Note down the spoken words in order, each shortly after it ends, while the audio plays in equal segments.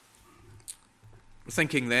We're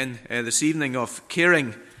thinking then this evening of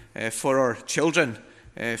caring for our children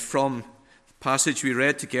from the passage we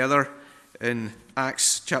read together in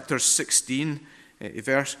Acts chapter 16,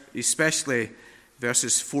 especially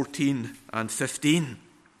verses 14 and 15.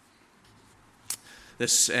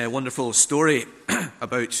 This wonderful story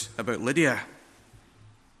about Lydia.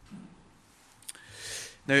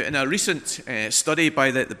 Now, in a recent study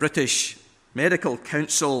by the British Medical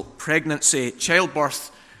Council Pregnancy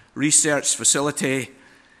Childbirth Research Facility,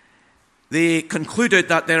 they concluded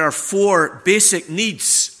that there are 4 basic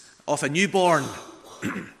needs of a newborn.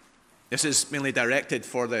 This is mainly directed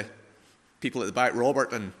for the people at the back,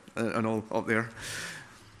 Robert and all up there.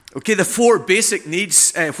 Okay, the 4 basic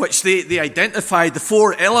needs which they identified, the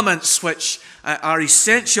 4 elements which are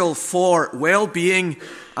essential for well-being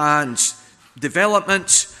and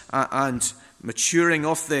development and maturing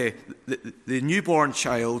of the newborn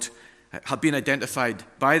child, have been identified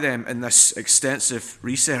by them in this extensive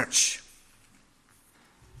research.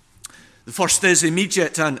 The first is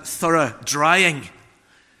immediate and thorough drying.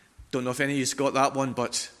 Don't know if any of you's got that one,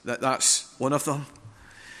 but that's one of them.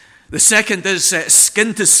 The second is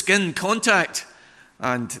skin-to-skin contact,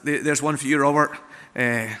 and there's one for you, Robert.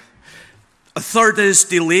 A third is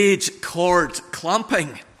delayed cord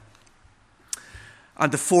clamping.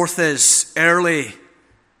 And the fourth is early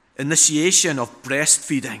initiation of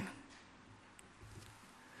breastfeeding.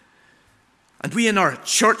 And we in our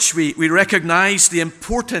church, we recognize the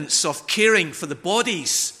importance of caring for the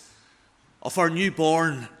bodies of our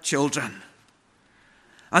newborn children.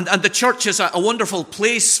 And the church is a wonderful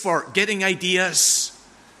place for getting ideas,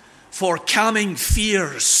 for calming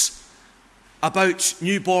fears about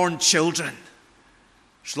newborn children.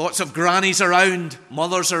 There's lots of grannies around,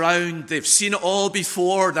 mothers around. They've seen it all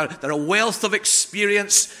before. They're a wealth of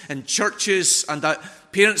experience in churches and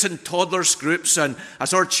parents and toddlers groups. And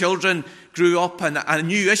as our children grew up and a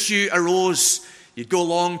new issue arose, you'd go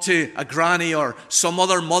along to a granny or some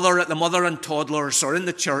other mother at the mother and toddlers or in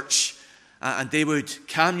the church, and they would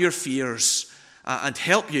calm your fears and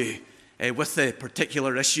help you with the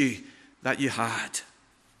particular issue that you had.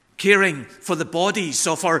 Caring for the bodies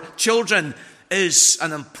of our children is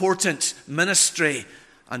an important ministry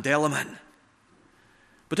and element.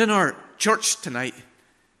 But in our church tonight,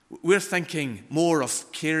 we're thinking more of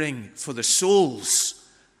caring for the souls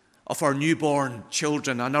of our newborn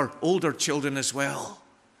children and our older children as well.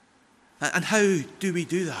 And how do we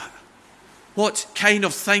do that? What kind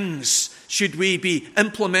of things should we be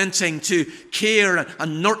implementing to care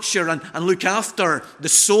and nurture and look after the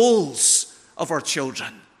souls of our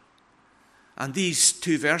children? And these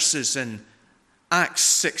 2 verses in Acts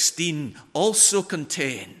 16 also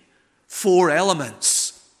contain 4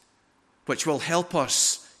 elements which will help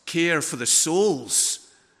us care for the souls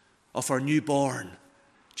of our newborn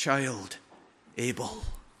child, Abel.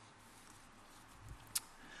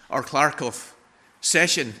 Our clerk of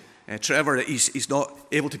session, Trevor, he's not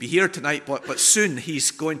able to be here tonight, but soon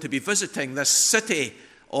he's going to be visiting this city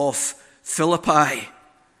of Philippi.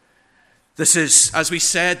 This is, as we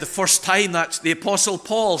said, the first time that the Apostle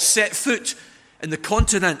Paul set foot in the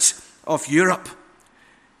continent of Europe.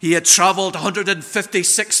 He had travelled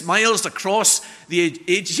 156 miles across the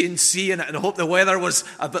Aegean Sea, and I hope the weather was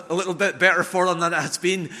a little bit better for him than it has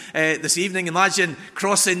been this evening. Imagine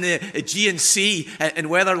crossing the Aegean Sea in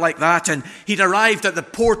weather like that. And he'd arrived at the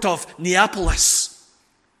port of Neapolis.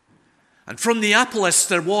 And from Neapolis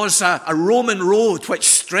there was a Roman road which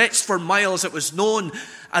stretched for miles. It was known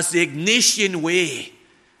as the Egnatian Way.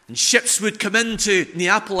 And ships would come into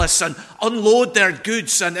Neapolis and unload their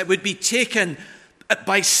goods, and it would be taken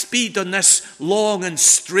by speed on this long and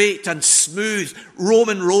straight and smooth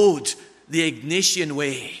Roman road, the Egnatian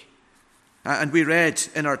Way. And we read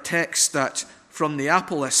in our text that from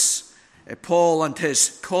Neapolis, Paul and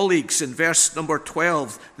his colleagues in verse number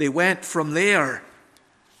 12, they went from there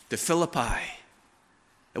to Philippi.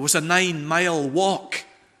 It was a 9-mile walk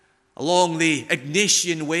along the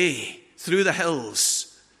Egnatian Way through the hills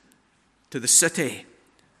to the city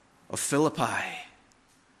of Philippi,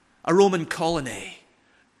 a Roman colony,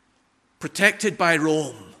 protected by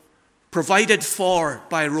Rome, provided for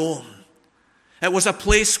by Rome. It was a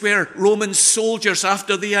place where Roman soldiers,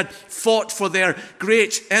 after they had fought for their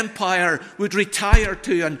great empire, would retire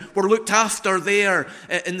to and were looked after there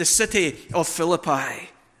in the city of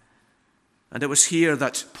Philippi. And it was here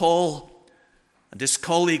that Paul and his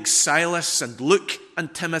colleagues Silas and Luke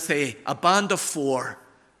and Timothy, a band of 4,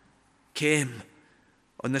 came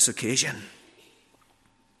on this occasion.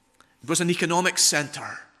 It was an economic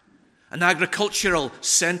centre, an agricultural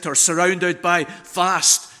centre surrounded by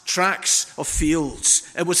vast tracts of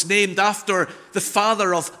fields. It was named after the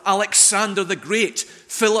father of Alexander the Great,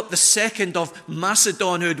 Philip II of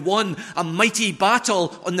Macedon, who had won a mighty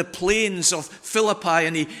battle on the plains of Philippi,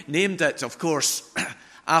 and he named it, of course,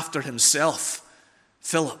 after himself,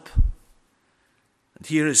 Philip. And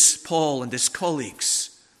here is Paul and his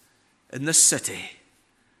colleagues in this city.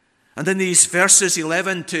 And in these verses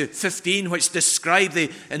 11 to 15, which describe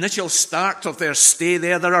the initial start of their stay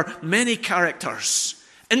there are many characters,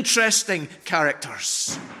 interesting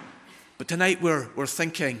characters. But tonight we're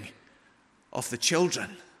thinking of the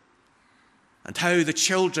children and how the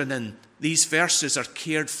children in these verses are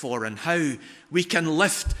cared for and how we can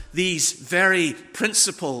lift these very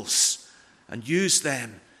principles and use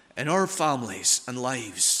them in our families and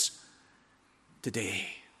lives today.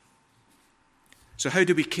 So how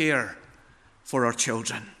do we care for our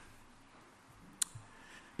children?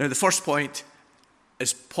 Now, the first point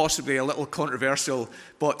is possibly a little controversial,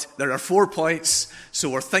 but there are 4 points. So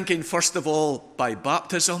we're thinking, first of all, by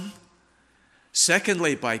baptism.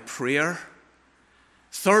 Secondly, by prayer.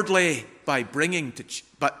 Thirdly, by bringing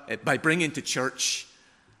to church.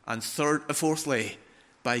 And fourthly,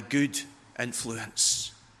 by good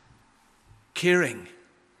influence. Caring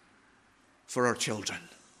for our children.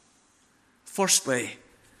 Firstly,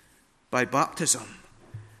 by baptism.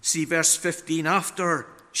 See verse 15. After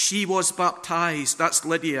she was baptized, that's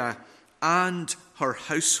Lydia, and her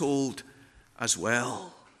household as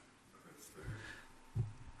well.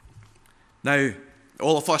 Now,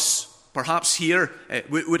 all of us, perhaps here,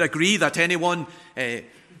 would agree that anyone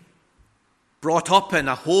brought up in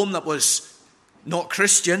a home that was not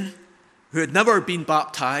Christian, who had never been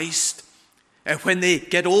baptized, when they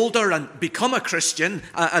get older and become a Christian,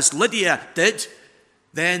 as Lydia did,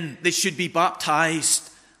 then they should be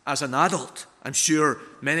baptized as an adult. I'm sure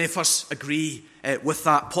many of us agree with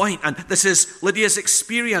that point. And this is Lydia's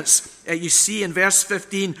experience. You see in verse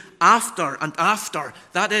 15, after and after.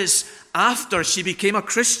 That is, after she became a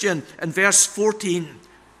Christian. In verse 14,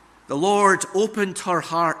 the Lord opened her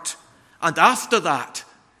heart. And after that,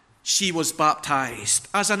 she was baptized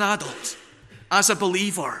as an adult, as a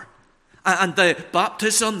believer. And the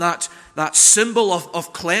baptism, that symbol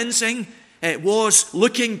of cleansing, it was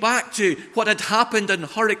looking back to what had happened in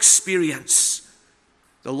her experience.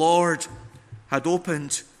 The Lord had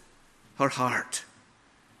opened her heart.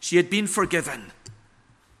 She had been forgiven.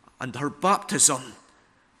 And her baptism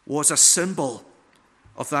was a symbol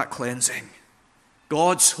of that cleansing.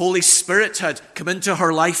 God's Holy Spirit had come into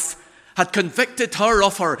her life, had convicted her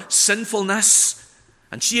of her sinfulness,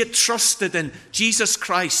 and she had trusted in Jesus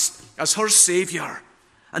Christ as her Saviour.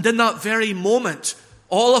 And in that very moment,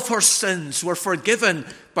 all of her sins were forgiven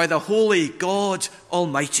by the holy God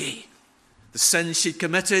Almighty. The sins she'd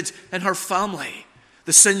committed in her family,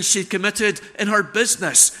 the sins she'd committed in her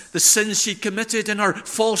business, the sins she'd committed in her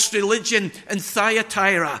false religion in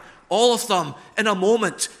Thyatira, all of them in a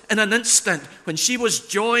moment, in an instant, when she was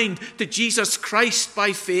joined to Jesus Christ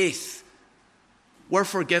by faith, were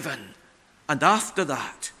forgiven. And after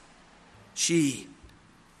that, she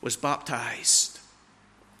was baptized.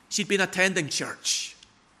 She'd been attending church.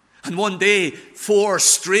 And one day, 4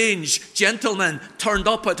 strange gentlemen turned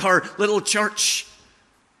up at her little church.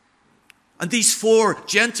 And these 4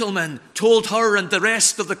 gentlemen told her and the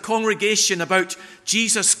rest of the congregation about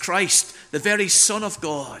Jesus Christ, the very Son of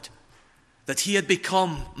God, that he had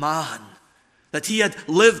become man, that he had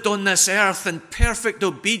lived on this earth in perfect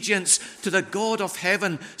obedience to the God of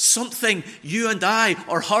heaven, something you and I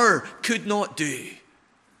or her could not do.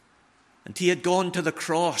 And he had gone to the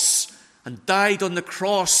cross and died on the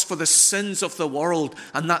cross for the sins of the world,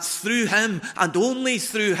 and that through him and only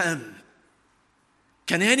through him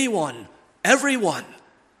can anyone, everyone,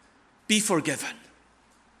 be forgiven.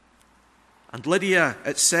 And Lydia,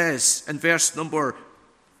 it says in verse number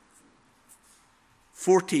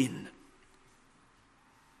 14,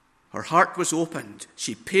 her heart was opened.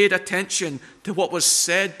 She paid attention to what was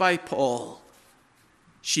said by Paul.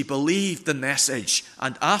 She believed the message,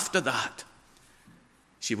 and after that,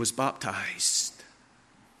 she was baptized.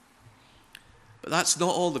 But that's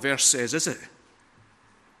not all the verse says, is it?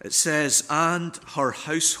 It says, and her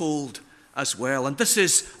household as well. And this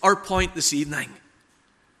is our point this evening,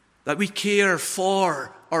 that we care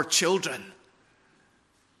for our children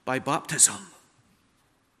by baptism.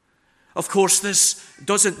 Of course, this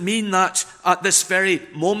doesn't mean that at this very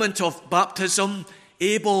moment of baptism,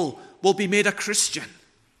 Abel will be made a Christian,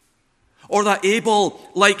 or that Abel,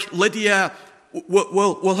 like Lydia,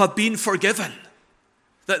 will have been forgiven.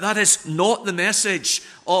 That is not the message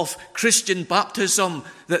of Christian baptism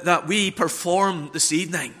that we perform this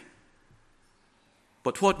evening.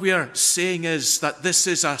 But what we are saying is that this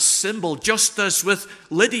is a symbol, just as with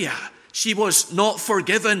Lydia. She was not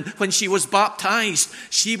forgiven when she was baptized.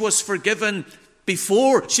 She was forgiven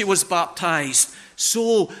before she was baptized.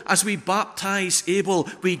 So, as we baptize Abel,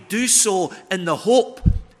 we do so in the hope,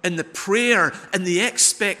 in the prayer, in the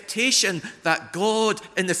expectation that God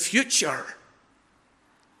in the future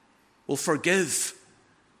will forgive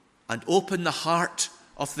and open the heart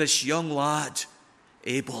of this young lad,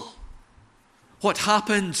 Abel. What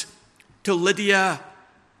happened to Lydia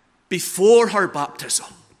before her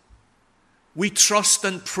baptism, we trust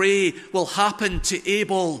and pray will happen to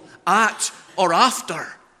Abel at or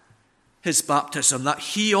after his baptism, that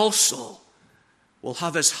he also will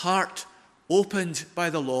have his heart opened by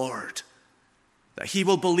the Lord, that he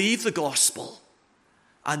will believe the gospel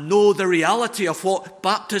and know the reality of what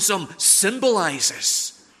baptism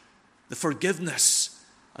symbolizes, the forgiveness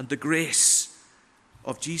and the grace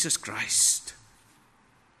of Jesus Christ.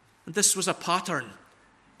 And this was a pattern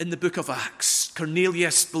in the book of Acts.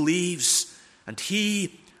 Cornelius believes, and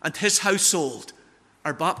he and his household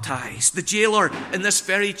are baptized. The jailer in this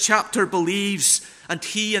very chapter believes, and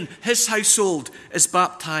he and his household is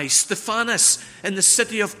baptized. Stephanus in the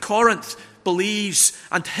city of Corinth believes,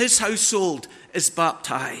 and his household is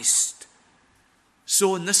baptized.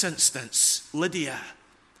 So in this instance, Lydia,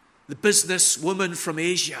 the businesswoman from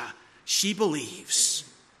Asia, she believes,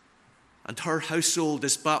 and her household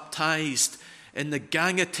is baptized in the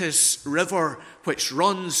Gangetes River, which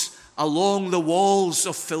runs along the walls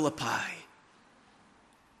of Philippi.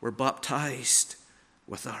 Were baptized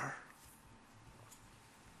with her.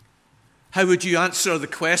 How would you answer the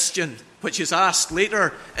question which is asked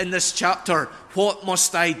later in this chapter, what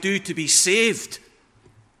must I do to be saved?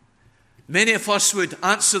 Many of us would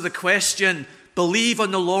answer the question, believe on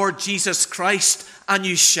the Lord Jesus Christ and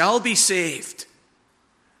you shall be saved.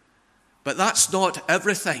 But that's not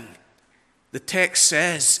everything. The text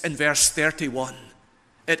says in verse 31,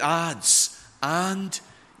 it adds, and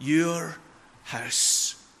your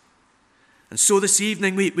house. And so this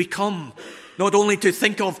evening we come not only to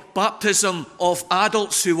think of baptism of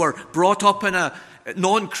adults who were brought up in a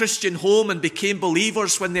non-Christian home and became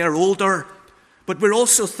believers when they are older, but we're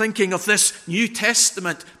also thinking of this New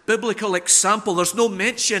Testament biblical example. There's no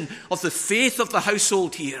mention of the faith of the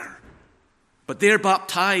household here, but they're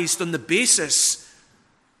baptized on the basis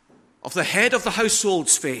of the head of the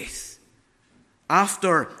household's faith.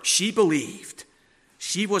 After she believed,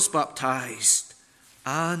 she was baptized,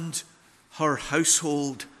 and her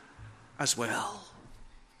household as well.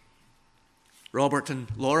 Robert and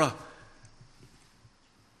Laura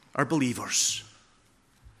are believers.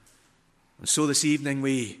 And so this evening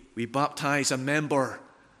we baptize a member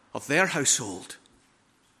of their household,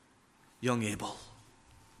 young Abel.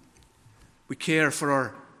 We care for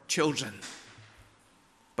our children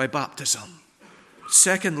by baptism.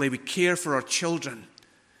 Secondly, we care for our children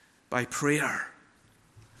by prayer.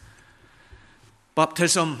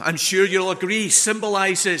 Baptism, I'm sure you'll agree,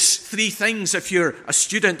 symbolizes three things if you're a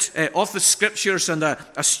student of the Scriptures and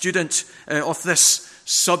a student of this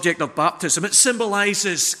subject of baptism. It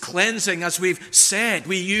symbolizes cleansing, as we've said.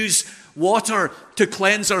 We use water to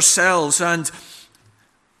cleanse ourselves, and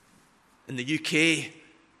in the UK,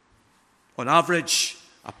 on average,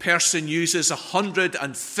 a person uses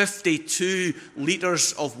 152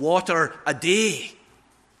 litres of water a day.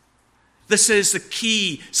 This is the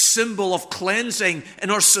key symbol of cleansing in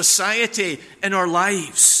our society, in our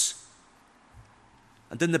lives.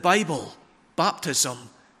 And in the Bible, baptism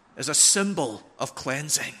is a symbol of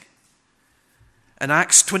cleansing. In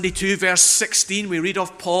Acts 22, verse 16, we read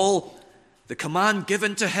of Paul, the command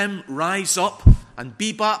given to him, rise up and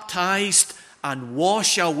be baptized and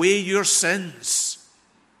wash away your sins.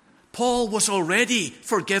 Paul was already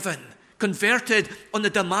forgiven, converted on the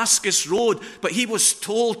Damascus road, but he was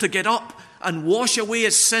told to get up and wash away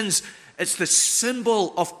his sins. It's the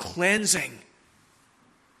symbol of cleansing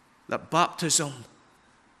that baptism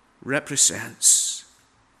represents.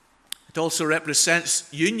 It also represents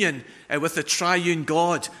union with the triune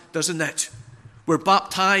God, doesn't it? We're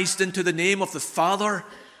baptized into the name of the Father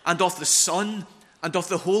and of the Son and of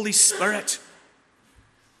the Holy Spirit.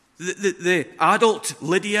 The adult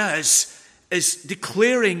Lydia is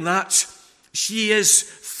declaring that she is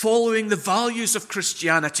following the values of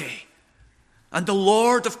Christianity and the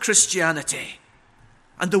Lord of Christianity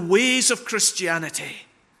and the ways of Christianity.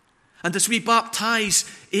 And as we baptize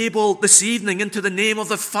Abel this evening into the name of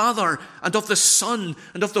the Father and of the Son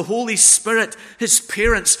and of the Holy Spirit, his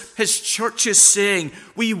parents, his church is saying,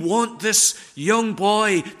 we want this young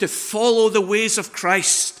boy to follow the ways of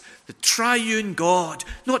Christ, The triune God,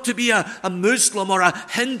 not to be a Muslim or a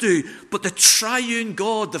Hindu, but the triune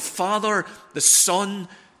God, the Father, the Son,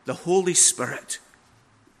 the Holy Spirit.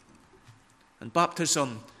 And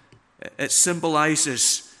baptism, it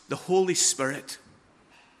symbolizes the Holy Spirit.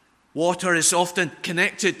 Water is often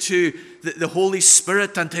connected to the Holy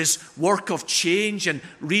Spirit and his work of change and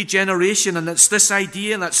regeneration, and it's this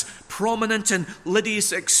idea that's prominent in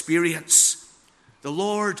Lydia's experience. The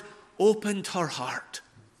Lord opened her heart,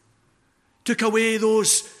 took away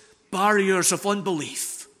those barriers of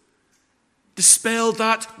unbelief, dispelled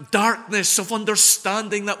that darkness of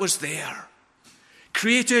understanding that was there,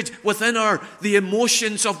 created within her the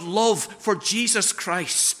emotions of love for Jesus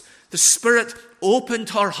Christ. The Spirit opened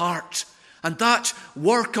her heart, and that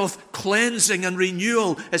work of cleansing and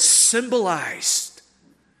renewal is symbolized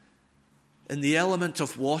in the element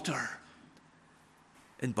of water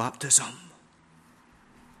in baptism.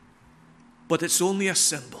 But it's only a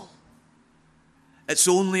symbol. It's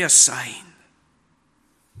only a sign.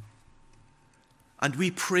 And we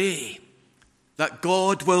pray that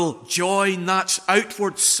God will join that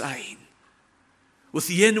outward sign with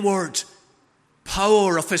the inward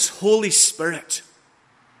power of his Holy Spirit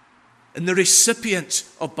in the recipient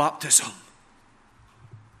of baptism.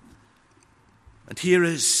 And here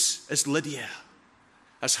is Lydia,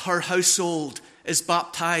 as her household is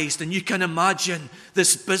baptized. And you can imagine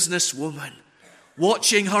this businesswoman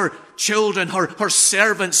watching her children, her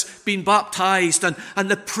servants being baptized. And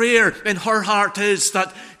the prayer in her heart is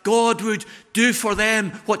that God would do for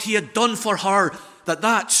them what he had done for her,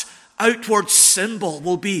 that outward symbol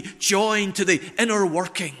will be joined to the inner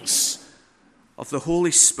workings of the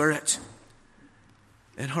Holy Spirit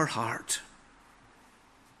in her heart.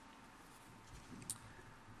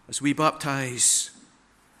 As we baptize,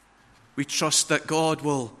 we trust that God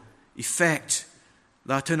will effect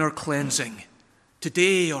that inner cleansing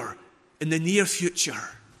today or in the near future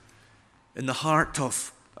in the heart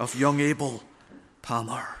of young Abel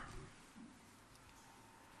Palmer.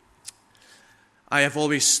 I have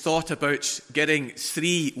always thought about getting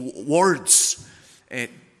 3 words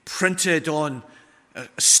printed on a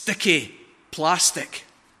sticky plastic.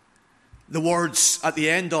 The words at the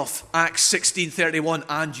end of Acts 16:31,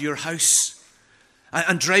 and your house.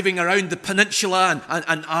 And driving around the peninsula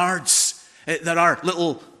and Ards, there are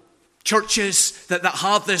little churches that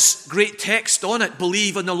have this great text on it: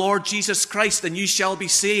 believe in the Lord Jesus Christ and you shall be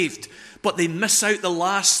saved. But they miss out the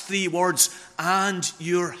last 3 words, and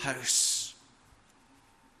your house.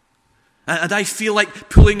 And I feel like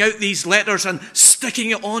pulling out these letters and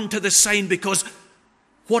sticking it onto the sign, because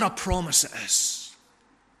what a promise it is.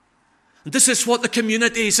 And this is what the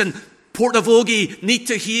communities in Portavogie need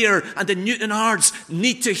to hear, and in Newton Ards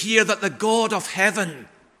need to hear, that the God of heaven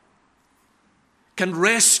can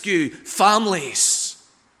rescue families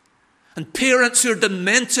and parents who are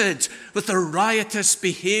demented with the riotous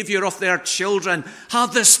behavior of their children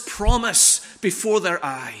have this promise before their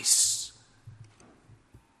eyes.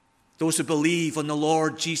 Those who believe on the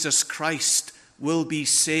Lord Jesus Christ will be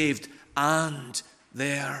saved, and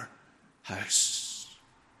their house.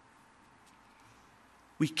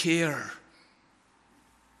 We care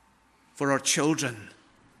for our children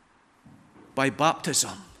by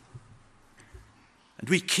baptism. And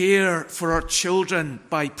we care for our children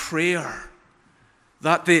by prayer,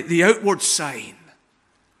 that the outward sign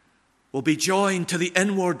will be joined to the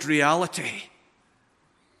inward reality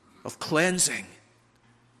of cleansing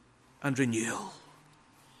and renewal.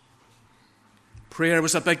 Prayer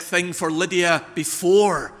was a big thing for Lydia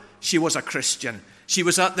before she was a Christian. She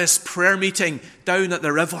was at this prayer meeting down at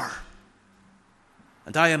the river.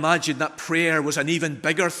 And I imagine that prayer was an even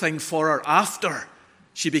bigger thing for her after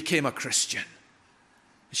she became a Christian.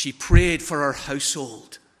 She prayed for her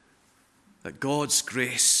household, that God's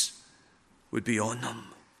grace would be on them.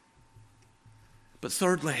 But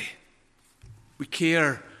thirdly, we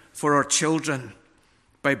care for our children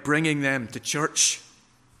by bringing them to church.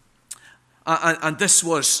 And this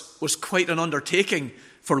was quite an undertaking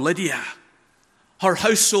for Lydia. Her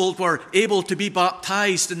household were able to be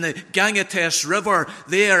baptized in the Gangetes River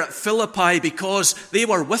there at Philippi because they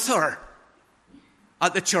were with her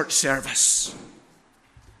at the church service.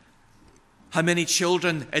 How many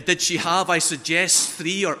children did she have? I suggest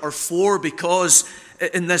 3 or 4, because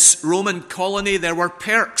in this Roman colony there were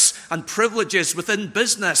perks and privileges within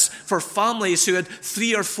business for families who had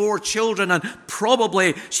 3 or 4 children, and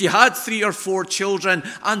probably she had 3 or 4 children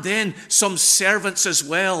and then some servants as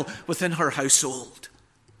well within her household.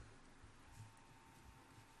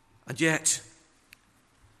 And yet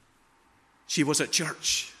she was at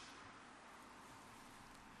church.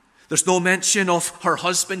 There's no mention of her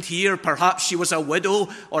husband here. Perhaps she was a widow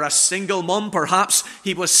or a single mum. Perhaps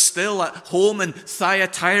he was still at home in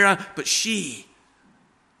Thyatira, but she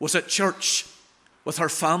was at church with her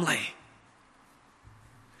family.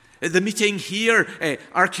 The meeting here,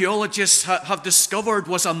 archaeologists have discovered,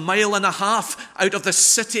 was 1.5 miles out of the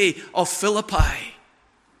city of Philippi.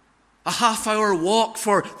 A half-hour walk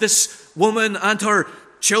for this woman and her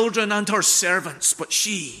children and her servants, but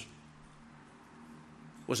she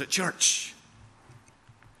was at church.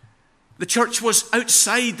 The church was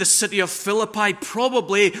outside the city of Philippi,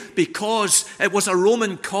 probably because it was a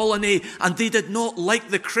Roman colony and they did not like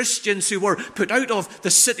the Christians who were put out of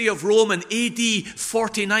the city of Rome in AD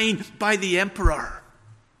 49 by the emperor.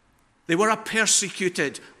 They were a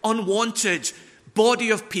persecuted, unwanted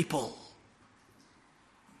body of people.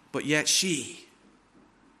 But yet she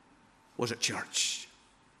was at church.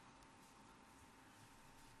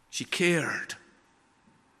 She cared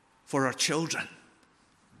for her children,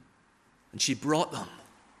 and she brought them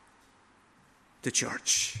to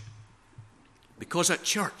church. Because at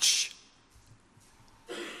church,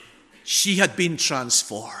 she had been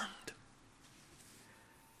transformed.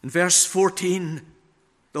 In verse 14,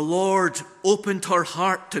 the Lord opened her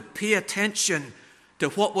heart to pay attention to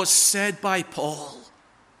what was said by Paul.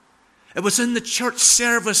 It was in the church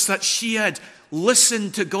service that she had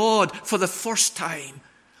listened to God for the first time.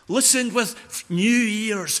 Listened with new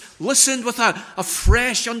ears, listened with a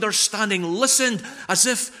fresh understanding, listened as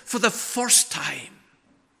if for the first time.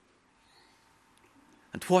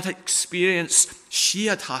 And what experience she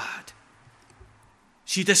had had,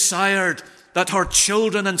 she desired that her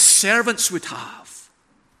children and servants would have.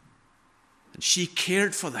 And she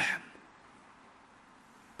cared for them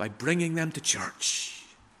by bringing them to church.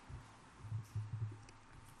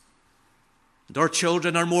 And our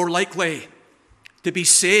children are more likely to be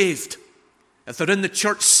saved if they're in the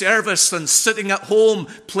church service than sitting at home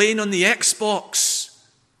playing on the Xbox.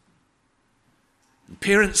 And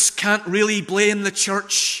parents can't really blame the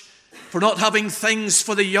church for not having things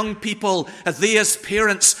for the young people if they as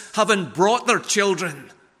parents haven't brought their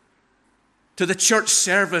children to the church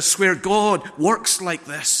service where God works like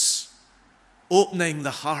this, opening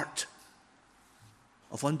the heart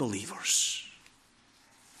of unbelievers.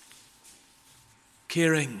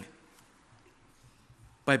 Caring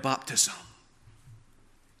by baptism,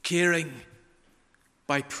 caring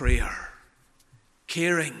by prayer,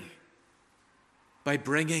 caring by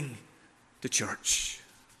bringing to church.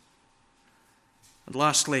 And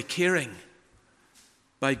lastly, caring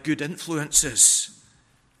by good influences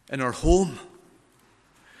in her home.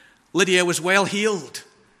 Lydia was well heeled.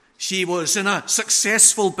 She was in a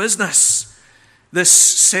successful business. This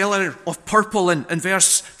seller of purple in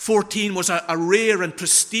verse 14 was a rare and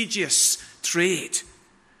prestigious trade.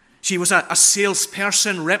 She was a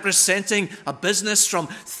salesperson representing a business from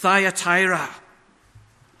Thyatira.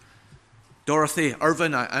 Dorothy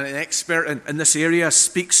Irvin, an expert in this area,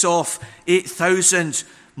 speaks of 8,000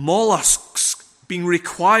 mollusks being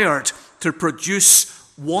required to produce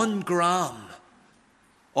 1 gram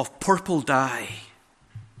of purple dye.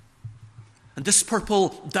 And this purple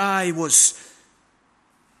dye was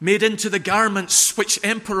made into the garments which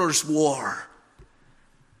emperors wore.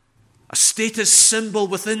 A status symbol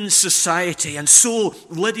within society. And so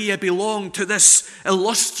Lydia belonged to this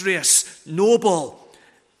illustrious, noble,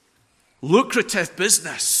 lucrative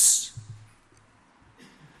business.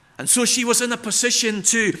 And so she was in a position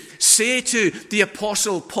to say to the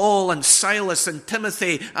Apostle Paul and Silas and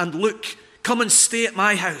Timothy and Luke, "Come and stay at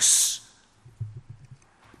my house."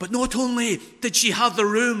 But not only did she have the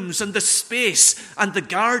rooms and the space and the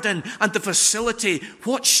garden and the facility,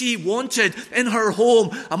 what she wanted in her home,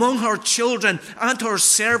 among her children and her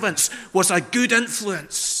servants, was a good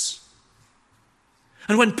influence.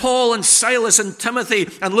 And when Paul and Silas and Timothy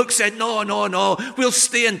and Luke said, no, we'll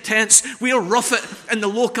stay in tents, we'll rough it in the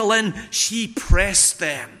local inn, she pressed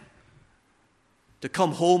them to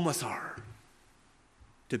come home with her,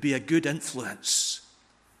 to be a good influence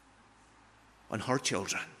on her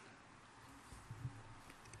children.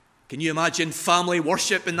 Can you imagine family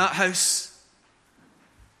worship in that house?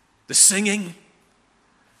 The singing,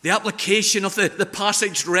 the application of the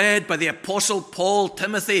passage read by the Apostle Paul,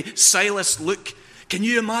 Timothy, Silas, Luke. Can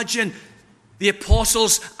you imagine the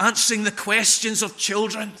apostles answering the questions of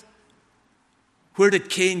children? Where did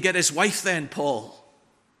Cain get his wife then, Paul?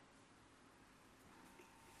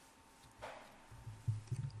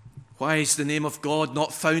 Why is the name of God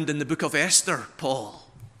not found in the book of Esther, Paul?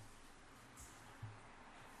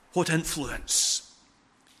 What influence,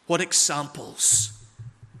 what examples,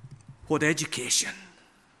 what education.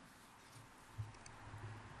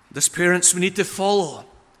 As parents, we need to follow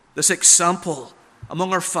this example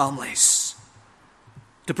among our families,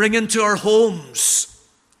 to bring into our homes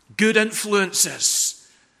good influences,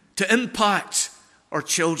 to impact our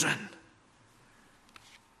children,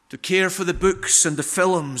 to care for the books and the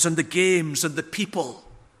films and the games and the people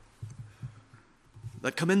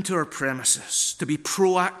that come into our premises, to be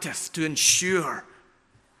proactive, to ensure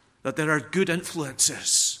that there are good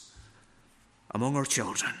influences among our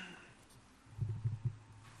children.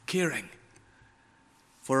 Caring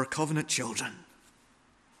for our covenant children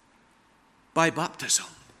by baptism.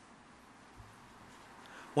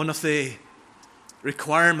 One of the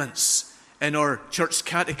requirements in our church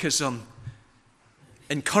catechism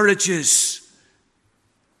encourages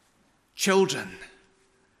children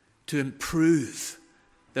to improve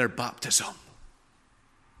their baptism,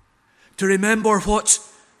 to remember what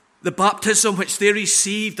the baptism which they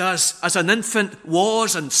received as an infant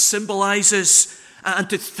was and symbolizes, and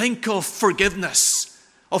to think of forgiveness,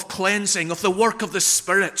 of cleansing, of the work of the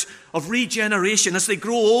Spirit, of regeneration. As they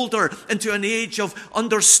grow older into an age of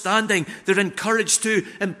understanding, they're encouraged to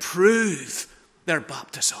improve their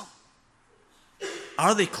baptism.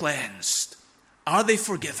 Are they cleansed? Are they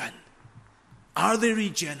forgiven? Are they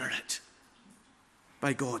regenerate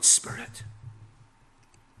by God's Spirit?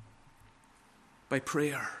 By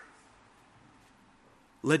prayer.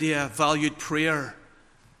 Lydia valued prayer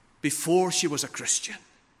before she was a Christian.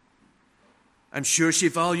 I'm sure she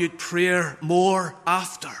valued prayer more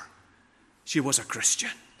after she was a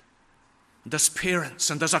Christian. And as parents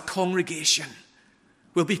and as a congregation,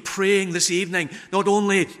 we'll be praying this evening, not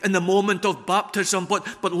only in the moment of baptism,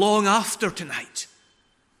 but long after tonight,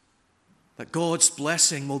 that God's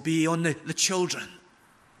blessing will be on the children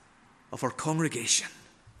of our congregation.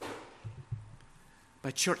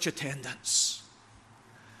 By church attendance.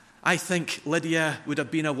 I think Lydia would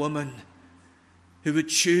have been a woman who would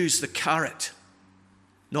choose the carrot,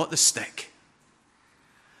 not the stick.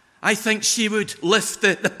 I think she would lift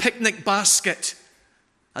the picnic basket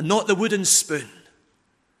and not the wooden spoon.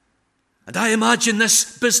 And I imagine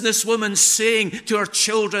this businesswoman saying to her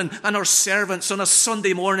children and her servants on a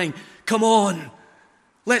Sunday morning, "Come on,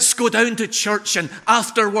 let's go down to church, and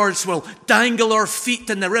afterwards we'll dangle our feet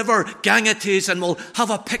in the river Gangetes and we'll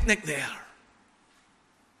have a picnic there."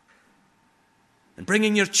 And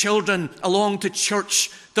bringing your children along to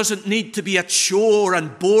church doesn't need to be a chore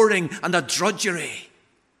and boring and a drudgery.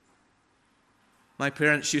 My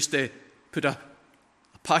parents used to put a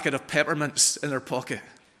packet of peppermints in their pocket.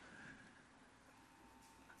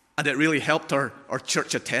 And it really helped our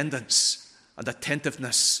church attendance and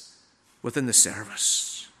attentiveness within the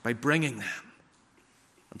service by bringing them.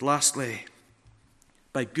 And lastly,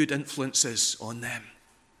 by good influences on them.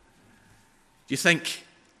 Do you think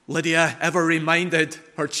Lydia ever reminded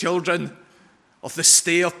her children of the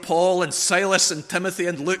stay of Paul and Silas and Timothy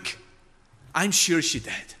and Luke? I'm sure she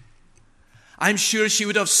did. I'm sure she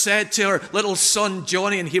would have said to her little son,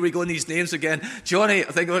 Johnny, and here we go in these names again. Johnny, I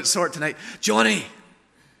think I'm going to sort tonight. Johnny,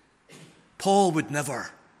 Paul would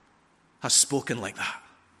never have spoken like that.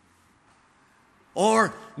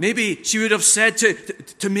 Or maybe she would have said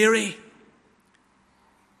to Mary,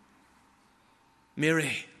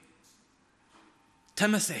 Mary,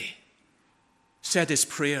 Timothy said his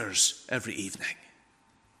prayers every evening.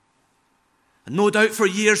 And no doubt for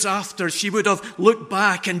years after, she would have looked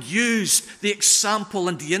back and used the example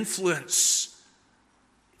and the influence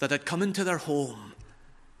that had come into their home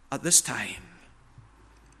at this time.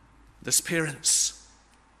 As parents,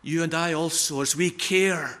 you and I also, as we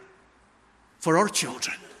care for our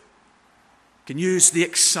children, can use the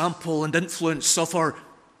example and influence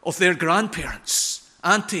of their grandparents,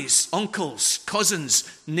 aunties, uncles, cousins,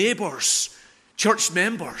 neighbours, church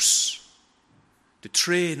members, to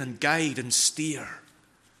train and guide and steer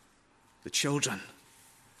the children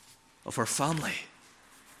of our family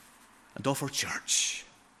and of our church.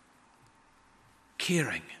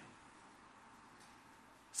 Caring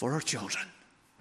for our children.